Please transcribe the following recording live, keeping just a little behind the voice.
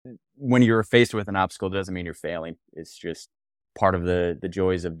when you're faced with an obstacle, it doesn't mean you're failing. It's just part of the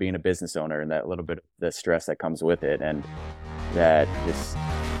joys of being a business owner and that little bit of the stress that comes with it, and that just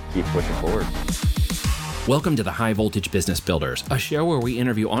keep pushing forward. Welcome to the High Voltage Business Builders, a show where we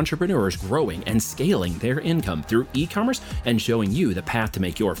interview entrepreneurs growing and scaling their income through e-commerce and showing you the path to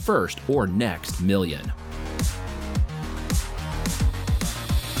make your first or next million.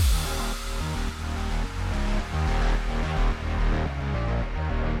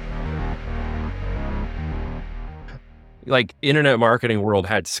 Like, internet marketing world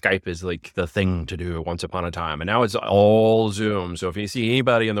had Skype as like the thing to do once upon a time, and now it's all Zoom. So if you see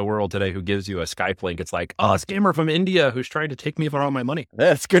anybody in the world today who gives you a Skype link, it's like a scammer from India who's trying to take me for all my money.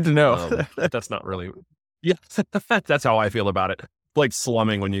 That's good to know. That's not really, yeah, that's how I feel about it. Like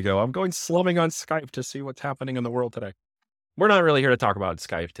slumming when you go, I'm going slumming on Skype to see what's happening in the world today. We're not really here to talk about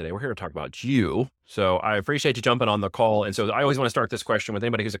Skype today. We're here to talk about you. So I appreciate you jumping on the call. And so I always want to start this question with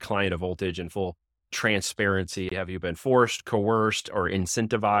anybody who's a client of Voltage in full transparency. Have you been forced, coerced, or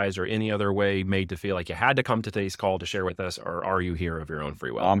incentivized, or any other way made to feel like you had to come to today's call to share with us, or are you here of your own free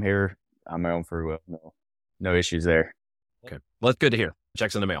will? I'm here on my own free will. No issues there. Okay, well, that's good to hear.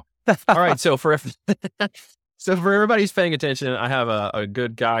 Checks in the mail. All right, so for everybody who's paying attention, I have a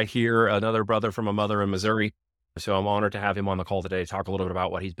good guy here, another brother from a mother in Missouri. So I'm honored to have him on the call today to talk a little bit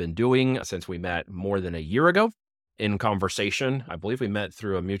about what he's been doing since we met more than a year ago. In conversation, I believe we met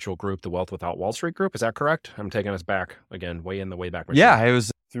through a mutual group, the Wealth Without Wall Street group. Is that correct? I'm taking us back again, way back. Yeah, it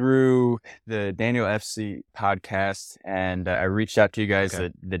was through the Daniel FC podcast, and I reached out to you guys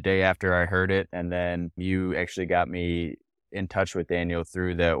the day after I heard it, and then you actually got me in touch with Daniel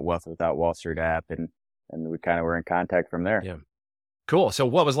through the Wealth Without Wall Street app, and we kind of were in contact from there. Yeah. Cool. So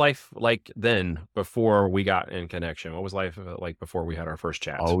what was life like then before we got in connection? What was life like before we had our first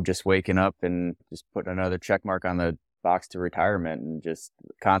chats? Oh, just waking up and just putting another check mark on the box to retirement, and just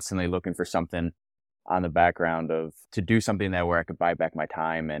constantly looking for something on the background to do something that where I could buy back my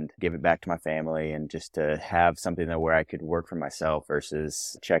time and give it back to my family, and just to have something that where I could work for myself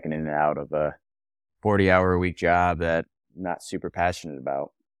versus checking in and out of a 40-hour-a-week job that I'm not super passionate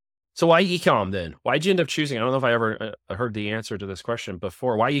about. So why e-com then? Why'd you end up choosing? I don't know if I ever heard the answer to this question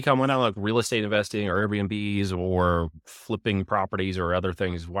before. Why e-com? Why not like real estate investing or Airbnbs or flipping properties or other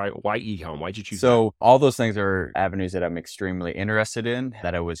things? Why e-com? Why'd you choose So all those things are avenues that I'm extremely interested in,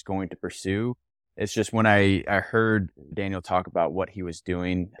 that I was going to pursue. It's just when I heard Daniel talk about what he was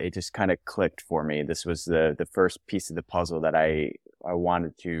doing, it just kind of clicked for me. This was the first piece of the puzzle that I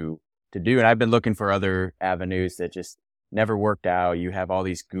wanted to do. And I've been looking for other avenues that just never worked out. You have all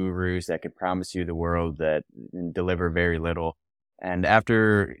these gurus that could promise you the world that deliver very little. And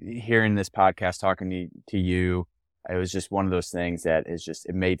after hearing this podcast, talking to you, it was just one of those things that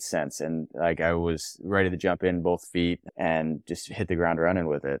it made sense. And like, I was ready to jump in both feet and just hit the ground running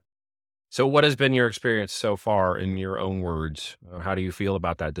with it. So what has been your experience so far, in your own words? How do you feel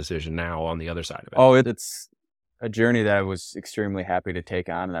about that decision now on the other side of it? Oh, it's a journey that I was extremely happy to take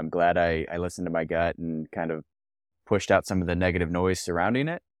on. And I'm glad I listened to my gut and kind of pushed out some of the negative noise surrounding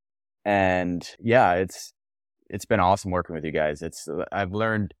it. And yeah, it's been awesome working with you guys. I've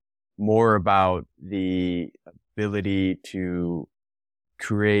learned more about the ability to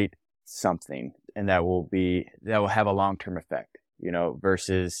create something, and that will have a long-term effect,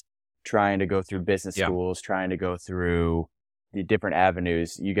 versus trying to go through business schools, trying to go through the different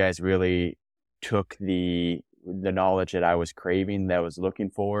avenues. You guys really took the knowledge that I was craving, that I was looking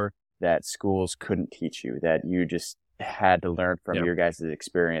for, that schools couldn't teach you, that you just had to learn from your guys'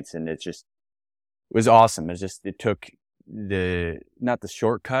 experience. And it was awesome. It took not the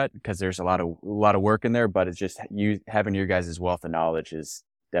shortcut, because there's a lot of work in there, but it's just having your guys' wealth of knowledge is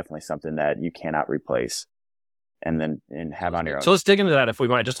definitely something that you cannot replace and have on your own. So let's dig into that, if we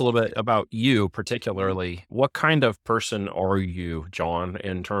might, just a little bit about you particularly. What kind of person are you, John,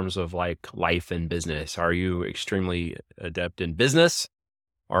 in terms of like life and business? Are you extremely adept in business?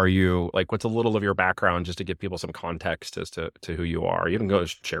 Are you like, what's a little of your background, just to give people some context as to who you are? You can go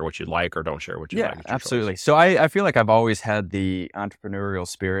share what you'd like, or don't share what you'd like. Yeah, absolutely. So I feel like I've always had the entrepreneurial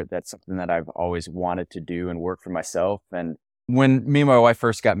spirit. That's something that I've always wanted to do and work for myself. And when me and my wife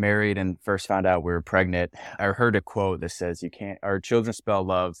first got married and first found out we were pregnant, I heard a quote that says, our children spell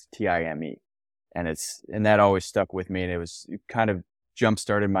love Time. And that always stuck with me. And it kind of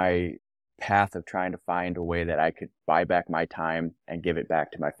jump-started my path of trying to find a way that I could buy back my time and give it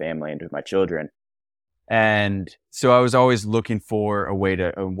back to my family and to my children. And so I was always looking for a way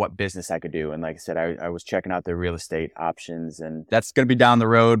to what business I could do. And like I said, I was checking out the real estate options, and that's going to be down the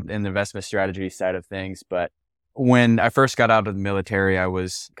road in the investment strategy side of things. But when I first got out of the military, I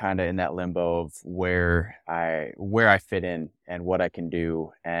was kind of in that limbo of where I fit in and what I can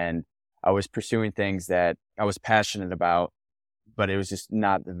do. And I was pursuing things that I was passionate about, but it was just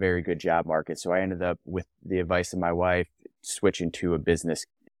not a very good job market. So I ended up, with the advice of my wife, switching to a business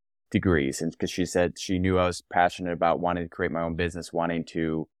degrees. And because she said she knew I was passionate about wanting to create my own business, wanting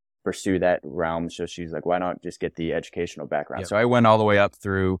to pursue that realm. So she's like, why not just get the educational background? Yep. So I went all the way up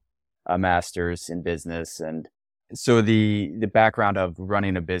through a master's in business. And so the background of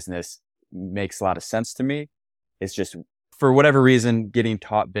running a business makes a lot of sense to me. It's just, for whatever reason, getting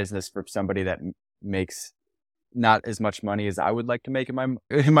taught business from somebody that makes not as much money as I would like to make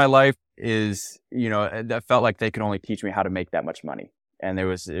in my life is, that felt like they could only teach me how to make that much money. And there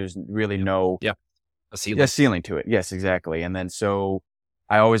was really no a ceiling. Ceiling to it. Yes, exactly. And then so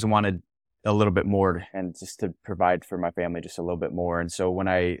I always wanted a little bit more, and just to provide for my family just a little bit more. And so when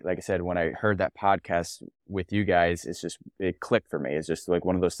I heard that podcast with you guys, it clicked for me. It's just like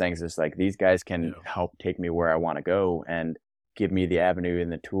one of those things. It's like, these guys can help take me where I want to go and give me the avenue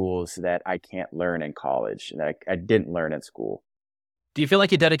and the tools that I can't learn in college, that I didn't learn in school. Do you feel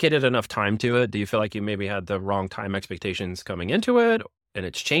like you dedicated enough time to it? Do you feel like you maybe had the wrong time expectations coming into it, and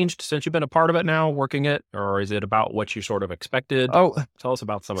it's changed since you've been a part of it now, working it? Or is it about what you sort of expected? Oh, tell us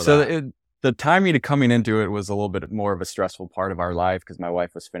about some of that. So the timing of coming into it was a little bit more of a stressful part of our life, because my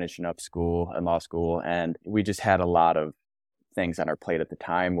wife was finishing up school and law school, and we just had a lot of things on our plate at the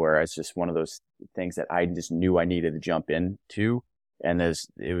time, where it's just one of those things that I just knew I needed to jump into. And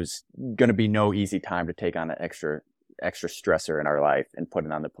it was going to be no easy time to take on an extra stressor in our life and put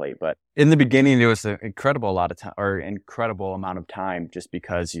it on the plate. But in the beginning, it was an incredible amount of time, just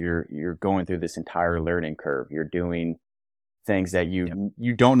because you're going through this entire learning curve. You're doing things that you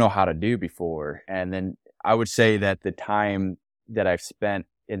don't know how to do before. And then I would say that the time that I've spent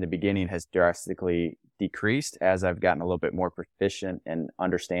in the beginning has drastically decreased as I've gotten a little bit more proficient in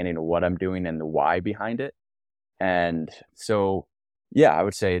understanding of what I'm doing and the why behind it. And so, yeah, I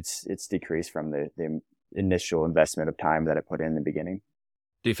would say it's decreased from the initial investment of time that I put in the beginning.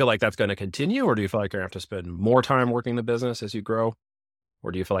 Do you feel like that's going to continue, or do you feel like you're going to have to spend more time working the business as you grow?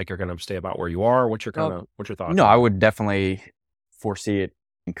 Or do you feel like you're going to stay about where you are? What's your thoughts? No, I would definitely foresee it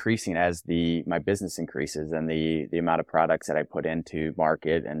increasing as my business increases, and the amount of products that I put into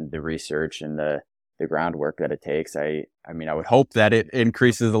market, and the research and the groundwork that it takes. I mean, I would hope that it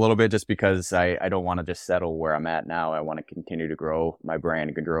increases a little bit, just because I don't want to just settle where I'm at now. I want to continue to grow my brand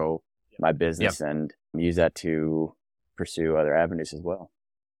and grow my business and use that to pursue other avenues as well.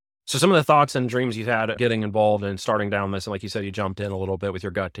 So some of the thoughts and dreams you've had getting involved and starting down this, and like you said, you jumped in a little bit with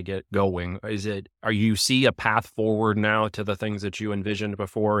your gut to get going. Are you see a path forward now to the things that you envisioned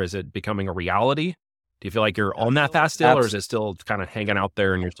before? Is it becoming a reality? Do you feel like you're on that path still, or is it still kind of hanging out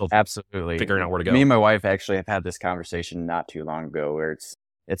there and you're still absolutely figuring out where to go? Me and my wife actually have had this conversation not too long ago, where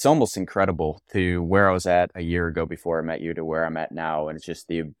it's almost incredible to where I was at a year ago before I met you to where I'm at now. And it's just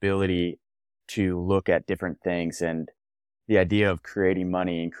the ability to look at different things, and the idea of creating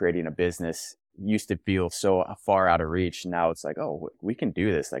money and creating a business used to feel so far out of reach. Now it's like, oh, we can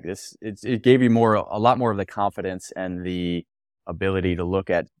do this. Like this, it gave you a lot more of the confidence and the ability to look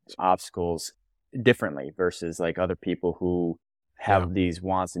at obstacles differently, versus like other people who have these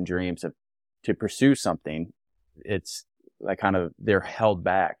wants and dreams to pursue something. It's like they're held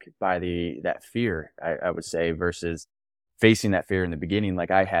back by that fear, I would say, versus facing that fear in the beginning,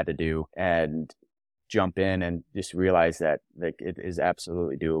 like I had to do, and jump in and just realize that like it is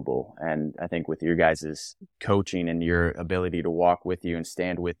absolutely doable. And I think with your guys' coaching and your ability to walk with you and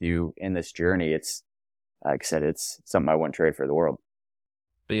stand with you in this journey, it's, like I said, it's something I wouldn't trade for the world.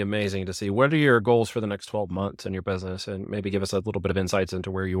 Be amazing to see. What are your goals for the next 12 months in your business? And maybe give us a little bit of insights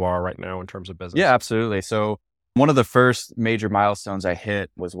into where you are right now in terms of business. Yeah, absolutely. So one of the first major milestones I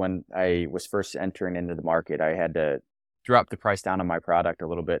hit was when I was first entering into the market. I had to drop the price down on my product a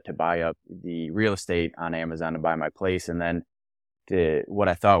little bit to buy up the real estate on Amazon to buy my place. And then what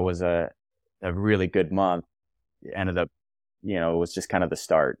I thought was a really good month ended up, was just kind of the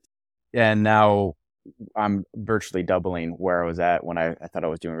start. And now I'm virtually doubling where I was at when I thought I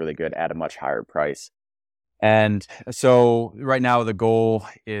was doing really good at a much higher price. And so right now the goal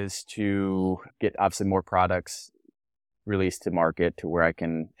is to get obviously more products released to market to where I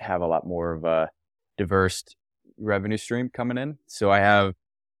can have a lot more of a diverse revenue stream coming in. So I have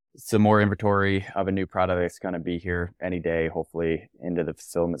some more inventory of a new product that's going to be here any day, hopefully into the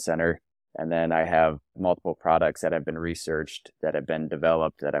fulfillment center. And then I have multiple products that have been researched, that have been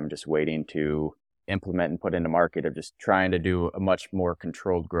developed, that I'm just waiting to implement and put into market, of just trying to do a much more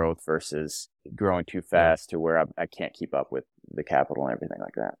controlled growth versus growing too fast to where I can't keep up with the capital and everything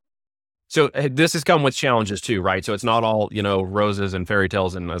like that. So this has come with challenges too, right? So it's not all, roses and fairy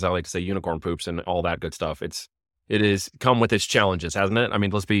tales and, as I like to say, unicorn poops and all that good stuff. It's it is come with its challenges, hasn't it? I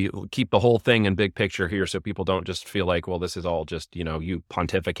mean, keep the whole thing in big picture here so people don't just feel like, well, this is all just, you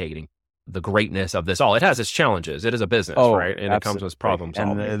pontificating the greatness of this all. It has its challenges. It is a business, right? And absolutely. it comes with problem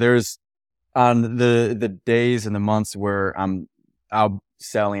solving. And there's on the days and the months where I'm out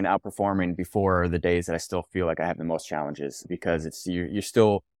selling, outperforming before the days that I still feel like I have the most challenges, because you're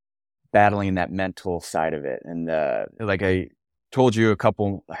still battling that mental side of it. And like I told you a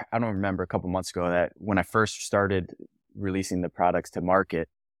couple months ago, that when I first started releasing the products to market,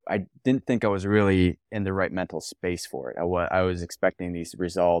 I didn't think I was really in the right mental space for it. I was expecting these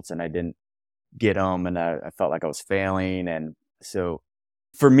results and I didn't get them, and I felt like I was failing. And so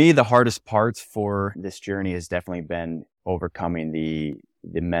for me, the hardest parts for this journey has definitely been overcoming the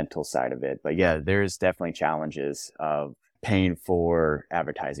mental side of it. But yeah, there's definitely challenges of paying for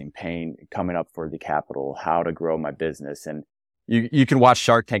advertising, coming up for the capital, how to grow my business. And you can watch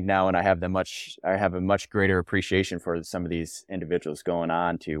Shark Tank now, and I have a much greater appreciation for some of these individuals going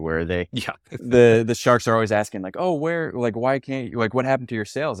on to where the sharks are always asking like, oh, why can't you, like, what happened to your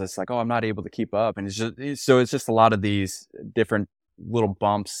sales? It's like, oh, I'm not able to keep up. And it's just a lot of these different little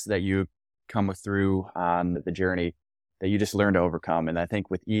bumps that you come through on the journey that you just learn to overcome. And I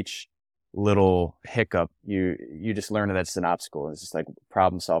think with each little hiccup, you just learn that it's an obstacle. It's just like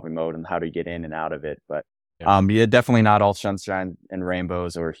problem solving mode and how to get in and out of it. But yeah, definitely not all sunshine and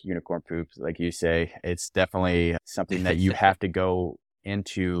rainbows or unicorn poops, like you say. It's definitely something that you have to go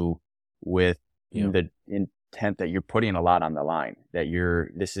into with the intent that you're putting a lot on the line, that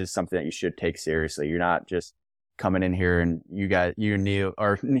this is something that you should take seriously. You're not just coming in here and you and Neil,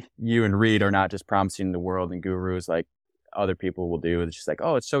 or you and Reed, are not just promising the world and gurus like other people will do. It's just like,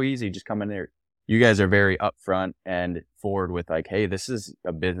 oh, it's so easy, just come in there. You guys are very upfront and forward with like, hey, this is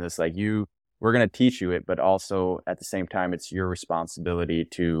a business, like we're going to teach you it, but also at the same time, it's your responsibility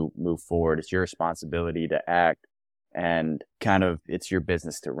to move forward. It's your responsibility to act, and kind of it's your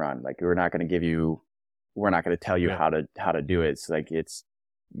business to run. Like we're not going to tell you how to do it. It's like, it's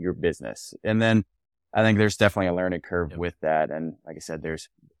your business. And then I think there's definitely a learning curve with that. And like I said, there's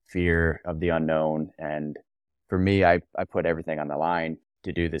fear of the unknown. And for me, I put everything on the line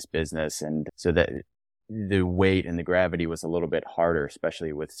to do this business. And so that the weight and the gravity was a little bit harder,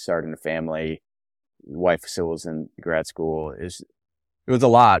 especially with starting a family. Wife still was in grad school. It was a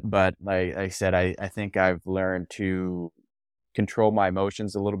lot, but like I said, I think I've learned to control my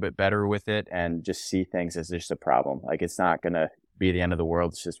emotions a little bit better with it, and just see things as just a problem. Like it's not going to be the end of the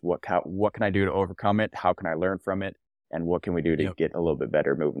world. It's just what can I do to overcome it? How can I learn from it? And what can we do to get a little bit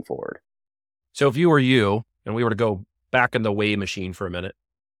better moving forward? So if you were you, and we were to go back in the weigh machine for a minute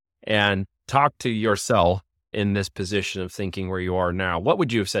and talk to yourself in this position of thinking where you are now, what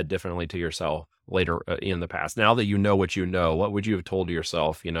would you have said differently to yourself later in the past? Now that you know what you know, what would you have told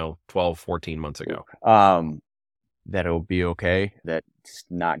yourself, 12, 14 months ago? That it'll be okay, that just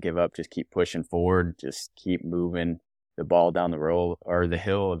not give up, just keep pushing forward, just keep moving the ball down the road or the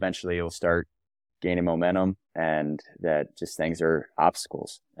hill. Eventually it'll start gaining momentum, and that just things are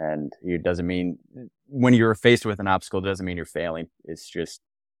obstacles. And it doesn't mean when you're faced with an obstacle, it doesn't mean you're failing. It's just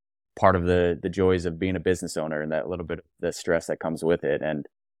part of the joys of being a business owner, and that little bit of the stress that comes with it, and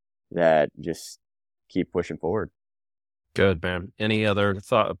that just keep pushing forward. Good, man. Any other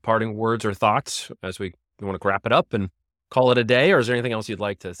parting words or thoughts as we want to wrap it up and call it a day, or is there anything else you'd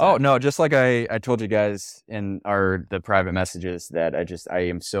like to say? Oh, no, just like I told you guys in the private messages, that I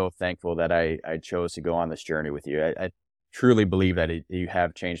am so thankful that I chose to go on this journey with you. I truly believe that you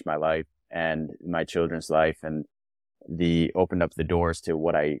have changed my life and my children's life, and opened up the doors to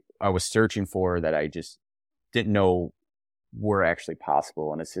what I was searching for, that I just didn't know were actually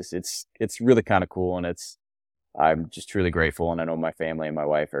possible. And it's really kind of cool. And I'm just truly grateful. And I know my family and my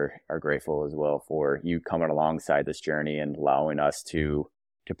wife are grateful as well for you coming alongside this journey and allowing us to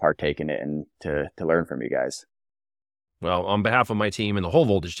partake in it and to learn from you guys. Well, on behalf of my team and the whole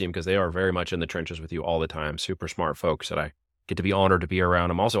Voltage team, because they are very much in the trenches with you all the time, super smart folks that I get to be honored to be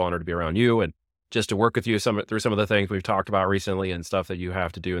around. I'm also honored to be around you and just to work with you through some of the things we've talked about recently and stuff that you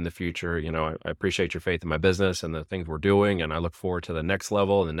have to do in the future. I appreciate your faith in my business and the things we're doing, and I look forward to the next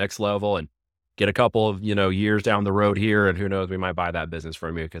level and the next level, and get a couple of, years down the road here, and who knows, we might buy that business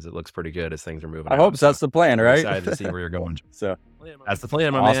from you because it looks pretty good as things are moving. I hope that's the plan, right? I'm excited to see where you're going. So that's the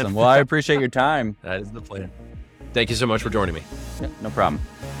plan, my awesome. man. Well, I appreciate your time. That is the plan. Thank you so much for joining me. Yeah, no problem.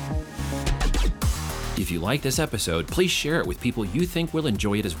 If you like this episode, please share it with people you think will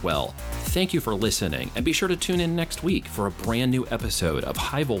enjoy it as well. Thank you for listening, and be sure to tune in next week for a brand new episode of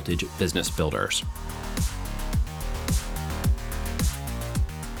High Voltage Business Builders.